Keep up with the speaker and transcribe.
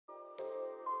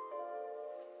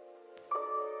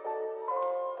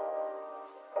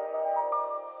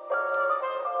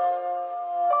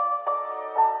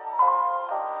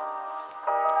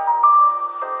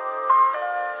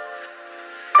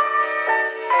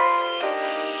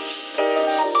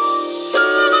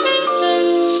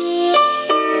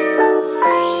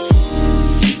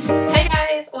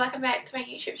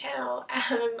YouTube channel.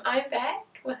 I'm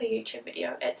back with a YouTube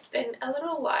video. It's been a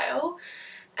little while.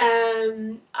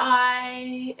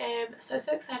 I am so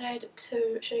excited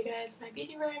to show you guys my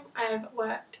beauty room. I've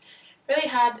worked really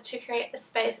hard to create a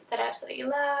space that I absolutely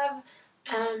love,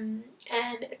 and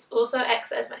it also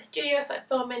acts as my studio, so I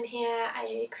film in here,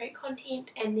 I create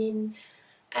content, and then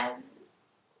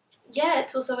yeah,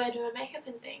 it's also where I do my makeup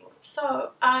and things.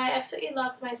 So I absolutely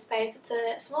love my space. It's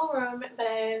a small room, but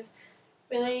I've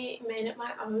really made it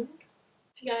my own.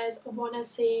 If you guys want to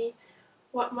see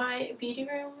what my beauty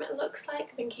room looks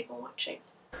like, then keep on watching.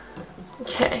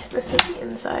 Okay, this is the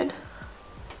inside.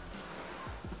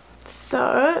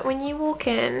 So when you walk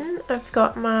in, I've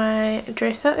got my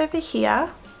dresser over here,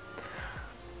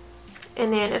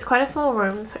 and then it's quite a small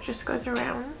room, so it just goes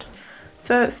around.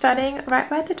 So starting right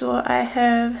by the door, I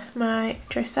have my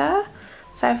dresser.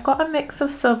 So I've got a mix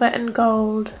of silver and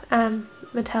gold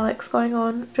metallics going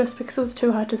on, just because it was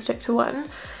too hard to stick to one.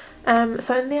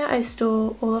 So in there I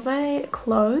store all of my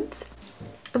clothes,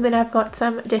 and then I've got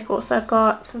some decor. So I've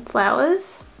got some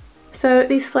flowers. So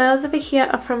these flowers over here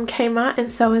are from Kmart,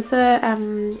 and so is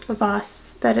the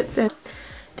vase that it's in.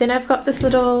 Then I've got this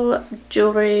little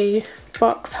jewellery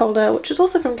box holder, which is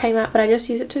also from Kmart, but I just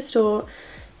use it to store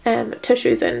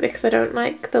tissues in because I don't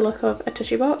like the look of a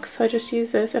tissue box, so I just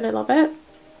use this and I love it.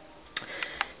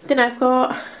 Then I've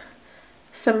got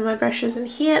some of my brushes in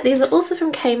here. These are also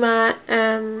from Kmart.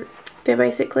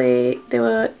 They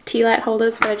were tea light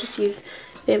holders, but I just use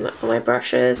them for my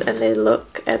brushes and they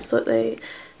look absolutely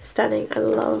stunning. I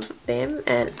love them,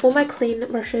 and all my clean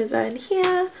brushes are in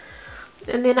here.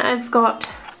 And then I've got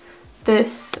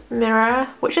this mirror,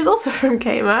 which is also from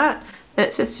Kmart.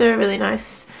 It's just a really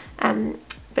nice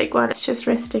big one. It's just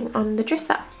resting on the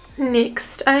dresser.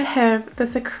 Next I have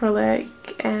this acrylic,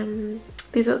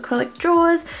 these are acrylic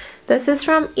drawers. This is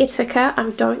from Etika.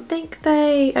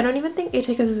 I don't even think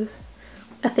Etika is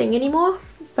a thing anymore,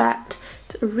 but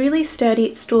it's really sturdy.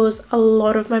 It stores a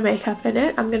lot of my makeup in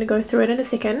it. I'm going to go through it in a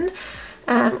second.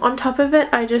 On top of it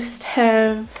I just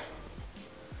have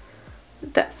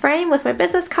that frame with my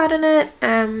business card in it,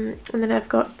 and then I've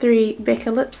got 3 Becca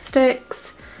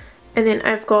lipsticks. And then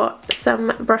I've got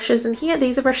some brushes in here.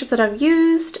 These are brushes that I've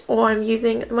used or I'm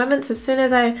using at the moment. So as soon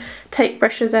as I take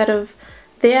brushes out of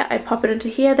there, I pop it into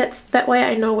here. That way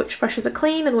I know which brushes are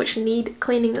clean and which need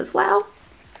cleaning as well.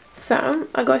 So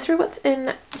I'll go through what's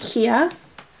in here.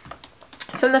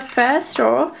 So in the first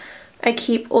drawer, I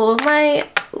keep all of my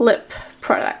lip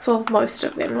products. Well, most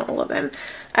of them, not all of them.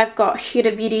 I've got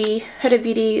Huda Beauty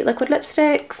liquid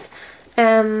lipsticks,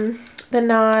 the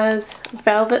NARS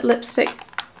Velvet lipstick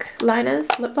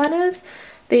lip liners.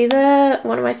 These are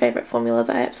one of my favorite formulas.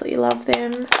 I absolutely love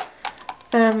them.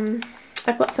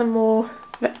 I've got some more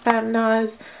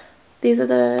NARS. These are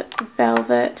the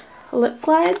Velvet lip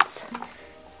glides.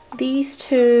 These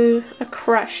two are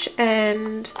Crush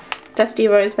and Dusty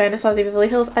Rose by Anastasia Beverly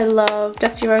Hills. I love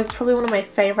Dusty Rose. It's probably one of my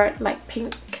favorite, like,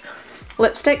 pink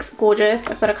lipsticks. Gorgeous.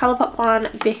 I've got a Colourpop one,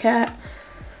 Becca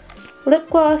lip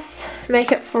gloss,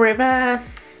 Make It Forever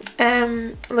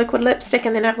liquid lipstick,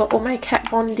 and then I've got all my Kat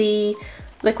Von D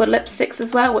liquid lipsticks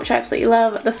as well, which I absolutely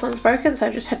love. This one's broken, so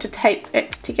I've just had to tape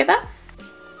it together.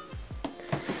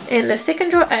 In the second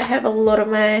drawer I have a lot of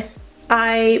my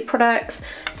eye products.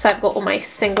 So I've got all my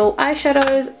single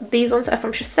eyeshadows. These ones are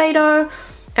from Shiseido.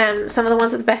 Some of the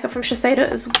ones at the back are from Shiseido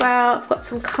as well. I've got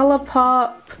some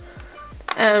Colourpop.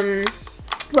 I've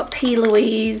got P.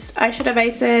 Louise eyeshadow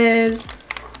bases,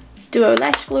 Duo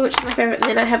Lash Glue, which is my favourite, and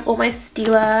then I have all my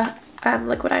Stila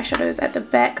liquid eyeshadows at the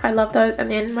back. I love those. And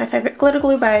then my favourite glitter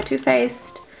glue by Too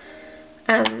Faced.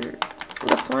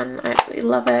 This one, I absolutely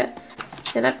love it.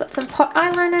 Then I've got some pot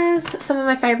eyeliners. Some of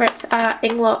my favourites are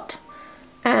Inglot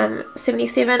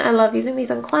 77. I love using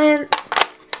these on clients.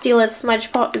 Stila's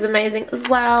Smudge Pot is amazing as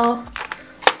well.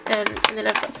 And then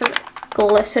I've got some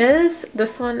glitters.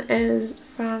 This one is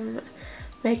from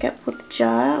Makeup with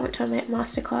Jar. I went to a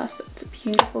masterclass. It's a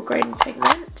beautiful green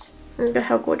pigment. Look at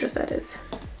how gorgeous that is.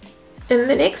 In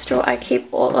the next drawer I keep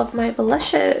all of my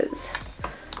blushes.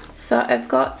 So I've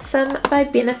got some by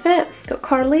Benefit. Got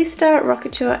Coralista,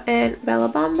 Rockature and Bella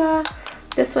Bamba.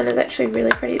 This one is actually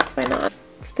really pretty. It's by NARS.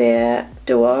 It's their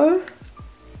Duo.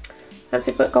 So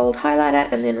I've got gold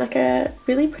highlighter and then like a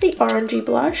really pretty orangey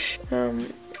blush.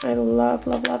 I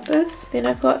love this. Then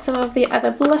I've got some of the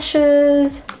other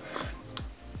blushes.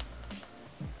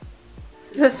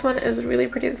 This one is really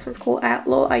pretty. This one's called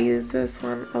Outlaw. I use this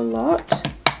one a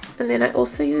lot. And then I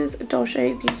also use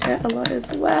Dolce Vita a lot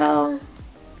as well.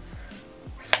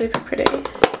 Super pretty.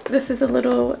 This is a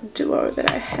little duo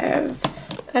that I have.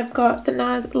 I've got the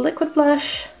NARS liquid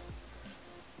blush,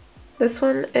 This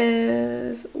one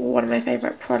is one of my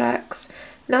favourite products.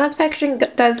 NARS packaging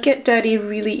does get dirty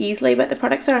really easily, but the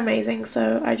products are amazing,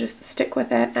 so I just stick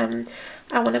with it.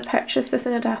 I want to purchase this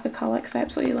in a darker colour because I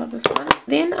absolutely love this one.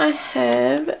 Then I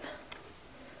have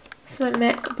some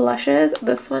MAC blushes.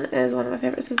 This one is one of my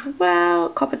favourites as well,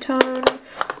 copper tone.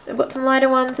 I've got some lighter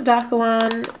ones, a darker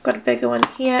one, got a bigger one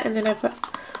here, and then I've got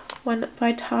one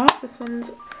by Tarte. This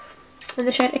one's in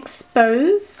the shade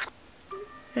Expose,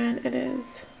 and it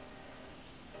is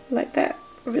like that,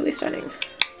 really stunning.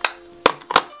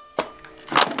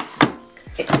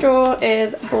 Next drawer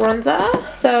is bronzer.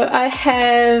 So I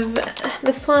have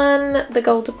this one, the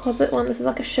Gold Deposit one. This is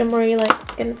like a shimmery like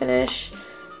skin finish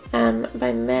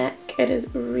by MAC. It is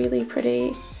really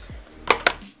pretty.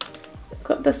 I've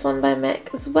got this one by MAC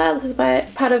as well. This is by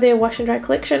part of their wash and dry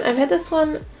collection. I've had this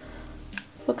one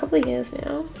for a couple of years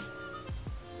now.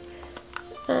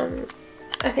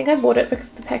 I think I bought it because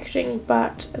of the packaging,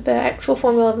 but the actual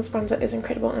formula of this bronzer is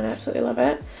incredible and I absolutely love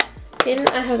it. Then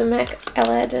I have the MAC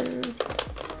Aladdin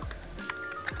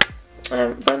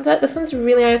bronzer. This one's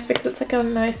really nice because it's like a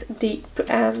nice deep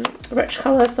rich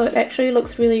colour, so it actually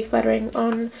looks really flattering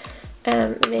on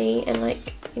me and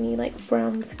like any like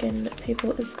brown skin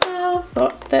people as well.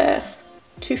 Got the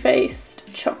Too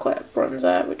Faced chocolate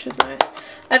bronzer, which is nice.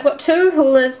 I've got two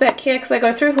Hulas back here because I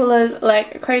go through Hulas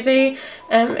like crazy,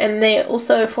 and they're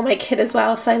also for my kid as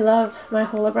well, so I love my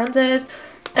Hula bronzers.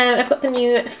 I've got the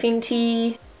new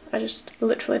Fenty. I just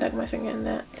literally dug my finger in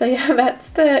that. So yeah, that's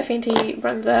the Fenty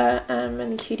bronzer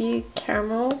and Cutie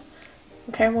Caramel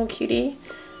Cutie.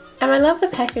 I love the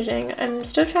packaging. I'm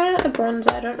still trying out the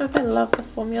bronzer. I don't know if I love the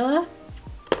formula,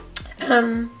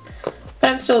 but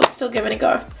I'm still giving it a go.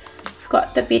 I've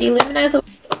got the Beauty Luminizer,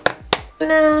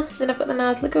 then I've got the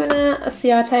NARS Laguna, a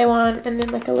Ciate one, and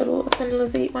then like a little Thin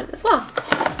Lizzy one as well.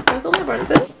 Those are all my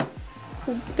bronzers.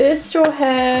 This drawer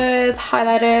has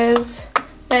highlighters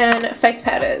and face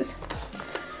powders.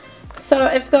 So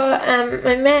I've got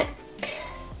my MAC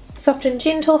Soft and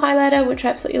Gentle highlighter, which I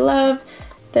absolutely love.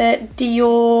 The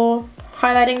Dior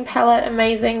highlighting palette,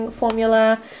 amazing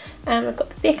formula. I've got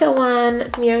the Becca one,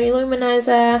 Mary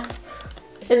Luminizer,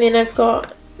 and then I've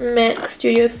got MAC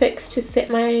Studio Fix to set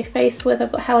my face with.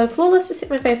 I've got Hello Flawless to set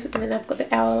my face with, and then I've got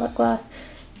the Hourglass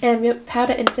Ambient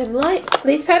Powder in Dim Light.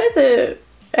 These powders are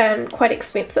quite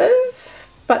expensive,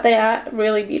 but they are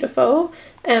really beautiful.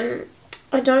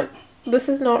 This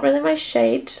is not really my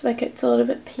shade, like it's a little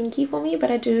bit pinky for me, but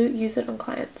I do use it on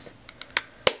clients.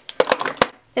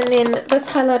 And then this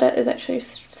highlighter is actually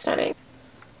stunning.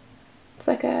 It's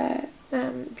like a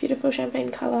beautiful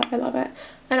champagne colour. I love it.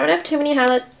 I don't have too many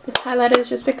highlighters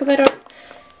just because I don't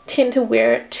tend to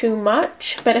wear it too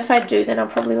much, but if I do, then I'll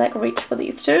probably like reach for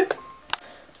these two.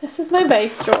 This is my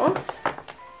base drawer.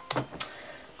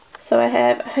 So I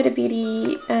have Huda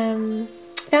Beauty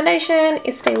foundation,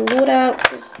 Estee Lauder,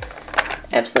 which is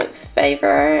absolute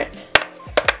favourite.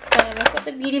 I've got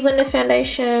the Beauty Blender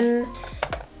foundation,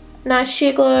 Nice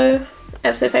Sheer Glow,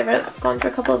 absolute favourite. I've gone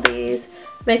through a couple of these.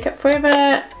 Makeup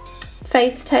Forever,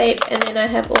 face tape, and then I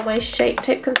have all my Shape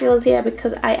Tape concealers here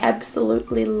because I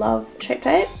absolutely love Shape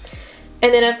Tape.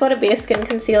 And then I've got a Bare Skin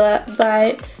concealer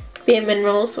by Bare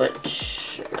Minerals,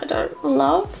 which I don't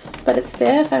love, but it's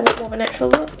there if I want more of a natural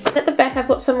look. At the back I've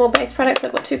got some more base products.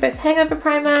 I've got Too Faced Hangover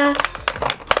Primer,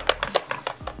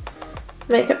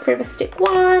 Makeup Forever Step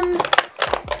 1,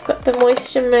 got the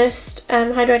Moisture Mist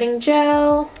Hydrating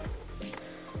Gel,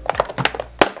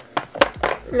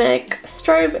 MAC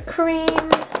Strobe Cream,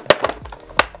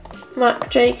 Marc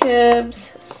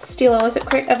Jacobs Stilo, is it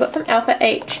correct? I've got some Alpha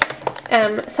H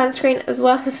sunscreen as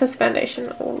well. This has foundation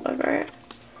all over it.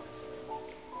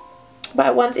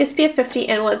 But one's SPF 50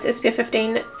 and one's SPF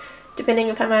 15, depending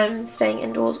if I'm staying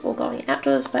indoors or going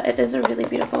outdoors, but it is a really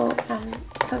beautiful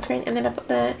sunscreen. And then I've got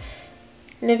the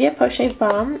Nivea Post Shave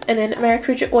Balm, and then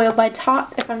Maracuja Oil by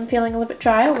Tarte. If I'm feeling a little bit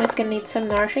dry or my skin needs some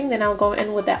nourishing, then I'll go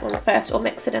in with that one first or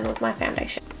mix it in with my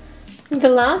foundation. The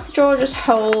last drawer just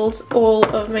holds all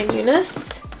of my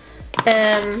newness.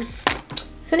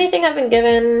 So anything I've been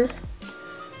given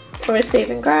or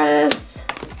receiving gratis,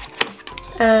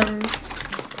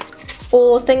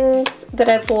 or things that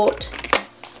I bought,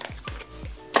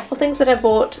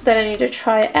 that I need to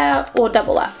try out, or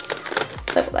double ups.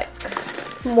 So I've got like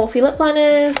Morphe lip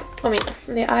liners,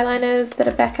 the eyeliners that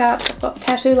are backup. I've got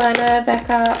tattoo liner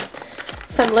backup,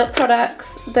 some lip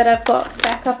products that I've got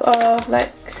backup of,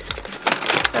 like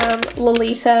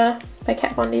Lolita by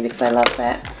Kat Von D because I love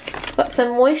that. I've got some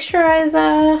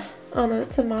moisturizer. Oh no,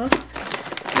 it's a mask.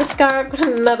 Mascara. I've got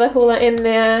another Hula in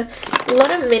there. A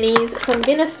lot of minis from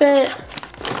Benefit.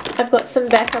 I've got some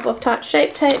backup of Tarte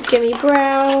Shape Tape, Gimme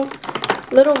Brow,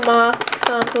 little masks,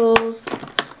 samples.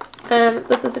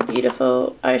 This is a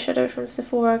beautiful eyeshadow from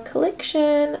Sephora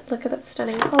collection. Look at that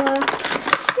stunning color.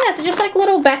 Yeah, so just like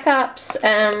little backups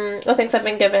or things I've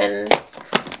been given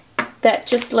that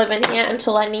just live in here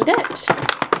until I need it.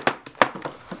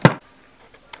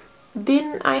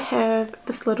 Then I have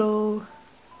this little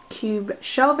cube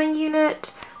shelving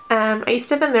unit. I used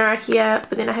to have a mirror here,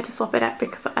 but then I had to swap it out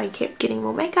because I kept getting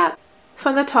more makeup. So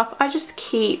on the top I just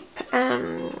keep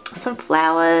some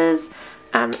flowers.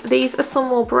 These are some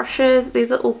more brushes.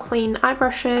 These are all clean eye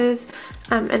brushes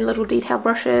and little detail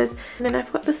brushes. And then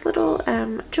I've got this little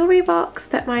jewellery box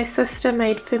that my sister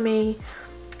made for me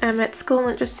at school,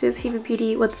 and it just says Hebah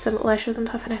Beauty with some lashes on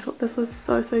top, and I thought this was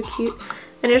so cute.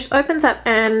 And it just opens up,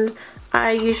 and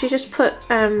I usually just put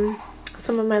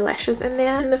some of my lashes in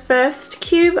there. In the first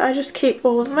cube I just keep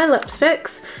all of my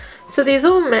lipsticks. So these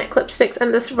are all MAC lipsticks,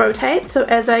 and this rotates, so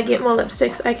as I get more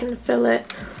lipsticks I can fill it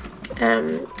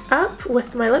up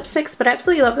with my lipsticks. But I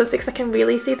absolutely love this because I can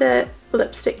really see the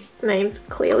lipstick names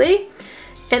clearly.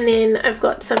 And then I've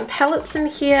got some palettes in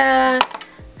here,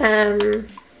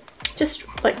 just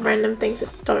like random things that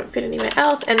don't fit anywhere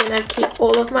else. And then I keep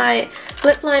all of my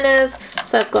lip liners.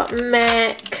 So I've got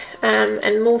MAC and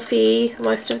Morphe.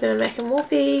 Most of them are MAC and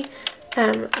Morphe.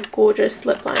 Gorgeous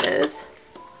lip liners.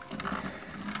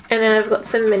 And then I've got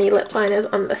some mini lip liners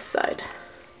on this side.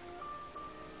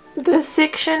 This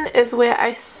section is where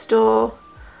I store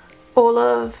all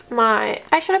of my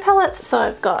eyeshadow palettes. So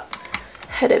I've got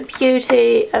Huda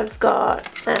Beauty, I've got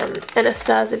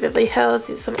Anastasia Beverly Hills,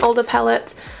 these are some older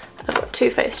palettes. I've got Too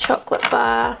Faced Chocolate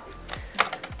Bar.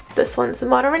 This one's the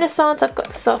Modern Renaissance. I've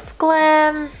got Soft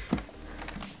Glam.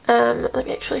 Let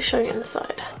me actually show you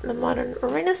inside. The Modern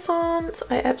Renaissance.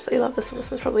 I absolutely love this one.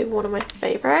 This is probably one of my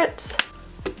favorites.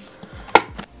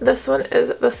 This one is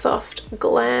the Soft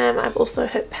Glam. I've also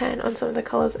hit pan on some of the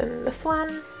colours in this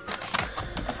one.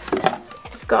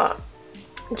 I've got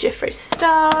Jeffree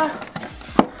Star.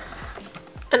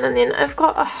 And then I've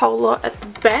got a whole lot at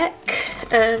the back.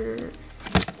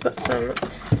 Got some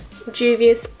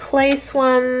Juvia's Place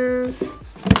ones.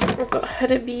 I've got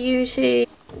Huda Beauty,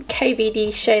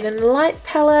 KBD Shade and Light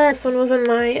palette. This one was in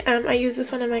my, I used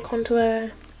this one in my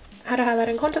contour, how to highlight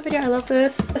and contour video. I love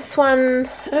this. This one,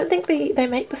 I don't think they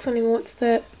make this one anymore. It's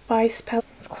the Vice palette.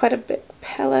 It's quite a big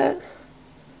palette.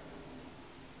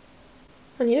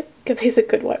 I need to give these a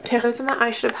good wipe down. Those are my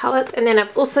eyeshadow palettes, and then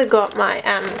I've also got my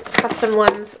custom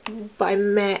ones by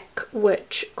MAC,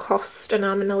 which cost an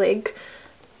arm and a leg,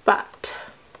 but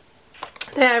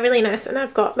they are really nice, and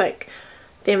I've got like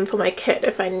them for my kit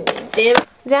if I need them.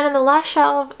 Down in the last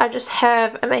shelf I just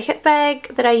have a makeup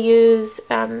bag that I use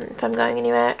if I'm going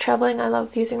anywhere traveling. I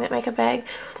love using that makeup bag.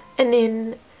 And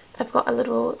then I've got a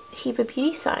little Hebah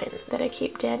Beauty sign that I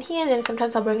keep down here, and then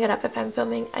sometimes I'll bring it up if I'm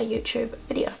filming a YouTube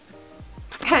video.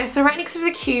 Okay, so right next to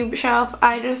the cube shelf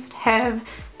I just have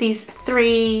these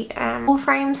three wall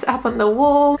frames up on the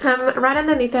wall. Right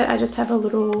underneath it I just have a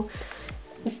little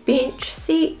bench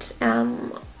seat.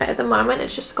 At the moment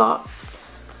it's just got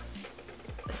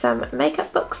some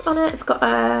makeup books on it. It's got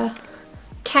a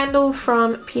candle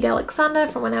from Pete Alexander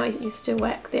from when I used to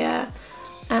work there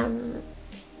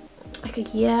like a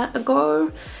year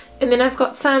ago. And then I've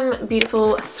got some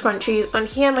beautiful scrunchies on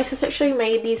here. My sister actually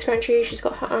made these scrunchies. She's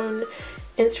got her own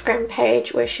Instagram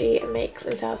page where she makes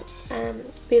and sells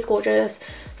these gorgeous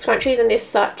scrunchies, and they're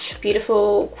such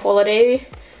beautiful quality.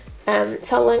 So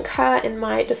I'll link her in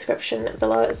my description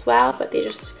below as well, but they're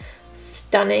just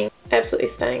stunning, absolutely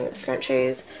stunning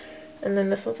scrunchies. And then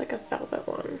this one's like a velvet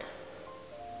one,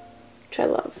 which I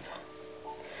love.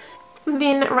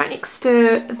 Then right next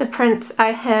to the prints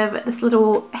I have this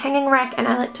little hanging rack, and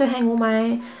I like to hang all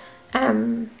my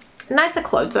nicer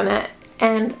clothes on it,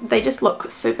 and they just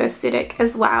look super aesthetic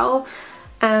as well.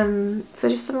 So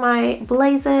just some my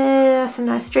blazers, some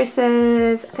nice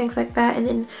dresses, things like that. And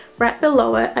then right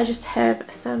below it I just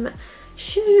have some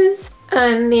shoes.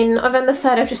 And then over on the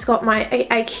side I've just got my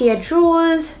IKEA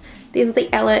drawers. These are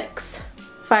the Alex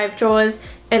 5 drawers.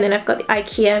 And then I've got the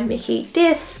IKEA Mickey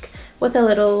desk with a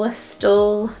little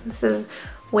stool. This is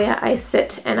where I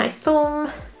sit and I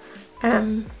film.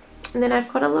 And then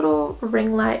I've got a little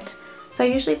ring light. So I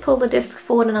usually pull the desk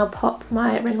forward and I'll pop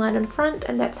my ring light in front,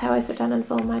 and that's how I sit down and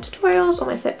film my tutorials or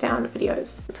my sit down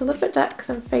videos. It's a little bit dark because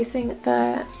I'm facing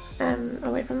the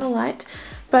away from the light,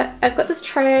 but I've got this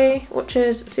tray which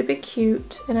is super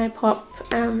cute, and I pop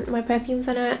my perfumes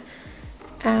in it,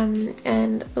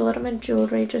 and a lot of my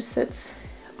jewellery just sits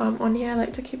on here. I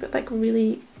like to keep it like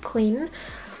really clean.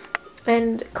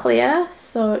 and clear,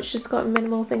 so it's just got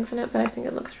minimal things in it, but I think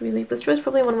it looks really, this drawer is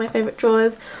probably one of my favorite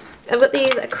drawers. I've got these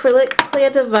acrylic clear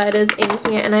dividers in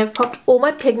here, and I've popped all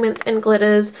my pigments and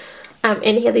glitters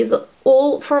in here. These are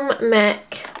all from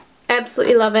MAC.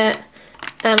 Absolutely love it.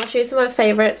 I'll show you some of my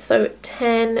favorites. So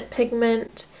tan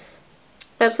pigment,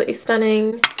 absolutely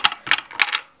stunning.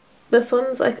 This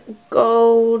one's like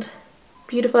gold,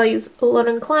 beautiful. I use a lot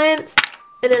on clients.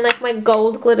 And then like my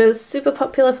gold glitters, super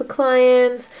popular for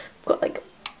clients. I've got like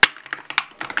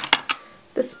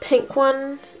this pink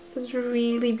one is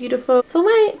really beautiful. So all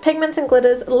my pigments and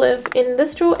glitters live in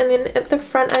this drawer, and then at the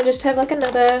front I just have like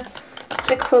another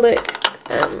acrylic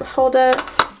holder,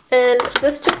 and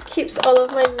this just keeps all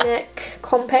of my MAC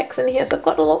compacts in here. So I've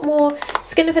got a lot more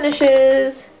skin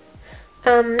finishes,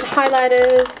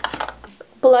 highlighters,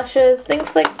 blushes,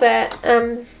 things like that,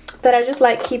 that I just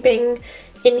like keeping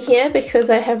in here because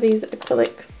I have these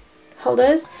acrylic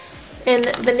holders. In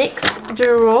the next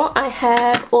drawer I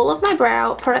have all of my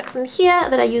brow products in here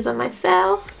that I use on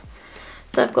myself.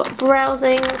 So I've got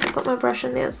browsings, I've got my brush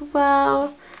in there as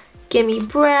well. Gimme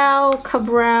Brow,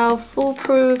 Ka-Brow,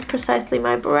 Foolproof, Precisely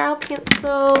My Brow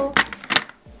Pencil.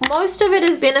 Most of it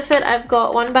is Benefit. I've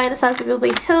got one by Anastasia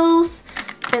Beverly Hills,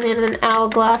 and then an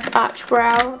Hourglass Arch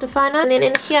Brow Definer. And then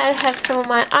in here I have some of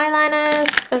my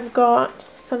eyeliners. I've got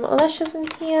some lashes in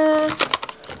here.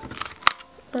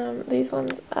 These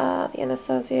ones are the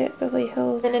Anastasia Beverly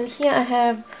Hills. And in here I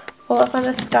have all of my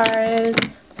mascaras.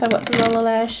 So I've got some Roller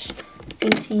Lash,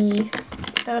 Fenty,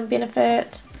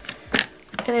 Benefit.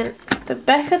 And then at the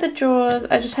back of the drawers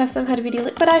I just have some Huda Beauty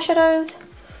liquid eyeshadows.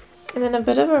 And then a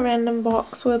bit of a random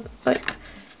box with like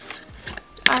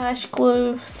eyelash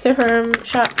glue, serum,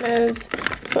 sharpeners.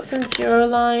 Got some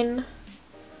Duroline,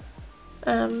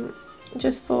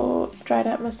 just for dried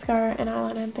out mascara and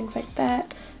eyeliner and things like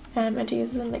that. And to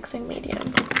use as a mixing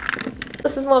medium.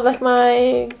 This is more of like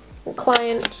my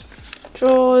client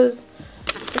drawers.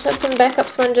 Just have some backup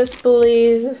sponges,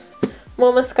 spoolies,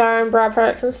 more mascara and brow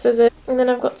products and scissors. And then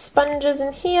I've got sponges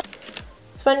in here,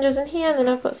 and then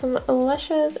I've got some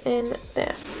lashes in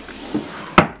there.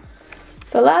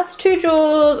 The last two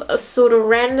drawers are sort of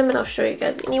random, and I'll show you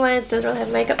guys anyway. It doesn't really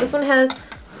have makeup. This one has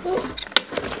all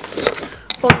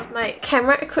of my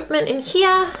camera equipment in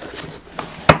here.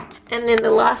 And then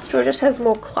the last drawer just has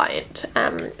more client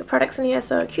products in here.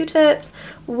 So Q-tips,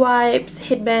 wipes,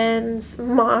 headbands,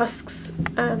 masks,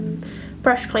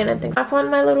 brush cleaner and things. Up on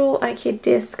my little IKEA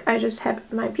desk I just have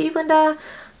my beauty blender,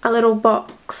 a little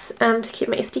box to keep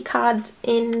my SD cards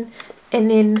in,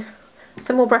 and then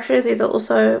some more brushes. These are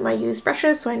also my used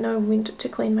brushes, so I know when to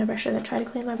clean my brushes. I try to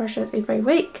clean my brushes every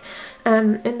week,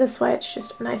 and this way it's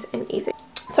just nice and easy.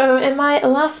 So in my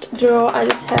last drawer I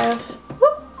just have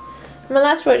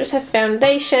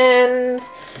foundations,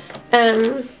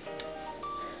 a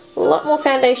lot more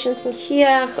foundations in here.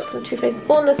 I've got some Too Faced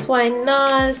Born This Way,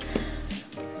 NARS,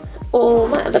 all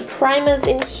my other primers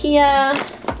in here.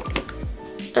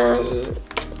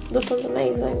 This one's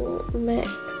amazing, MAC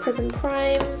Prep and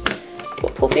Prime,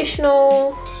 got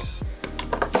Professional,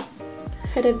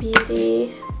 Huda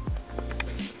Beauty,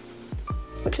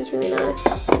 which is really nice.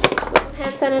 Got some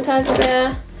hand sanitizer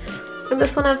there. And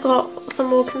this one I've got some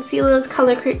more concealers,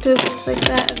 colour correctors, things like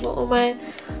that. I've got all my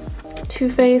Too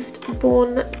Faced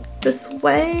Born This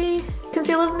Way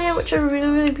concealers in there, which are really,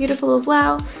 really beautiful as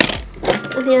well.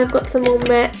 And then I've got some more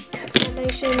MAC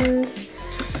foundations.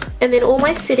 And then all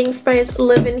my setting sprays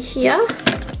live in here.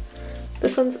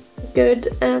 This one's good,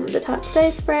 the Tarte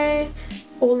Stay Spray.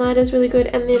 All Night is really good.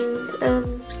 And then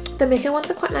the Mecca ones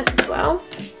are quite nice as well.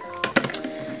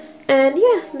 And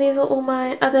yeah, these are all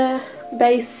my other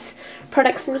base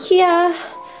products in here,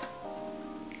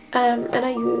 and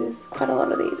I use quite a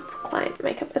lot of these for client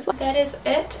makeup as well. That is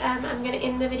it. I'm going to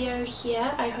end the video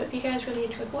here. I hope you guys really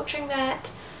enjoyed watching that,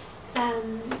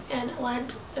 and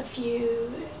learned a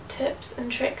few tips and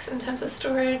tricks in terms of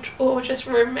storage or just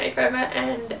room makeover,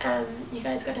 and you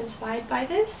guys got inspired by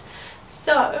this.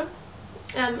 So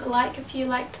like if you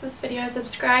liked this video,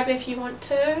 subscribe if you want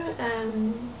to,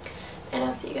 and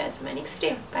I'll see you guys in my next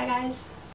video. Bye guys.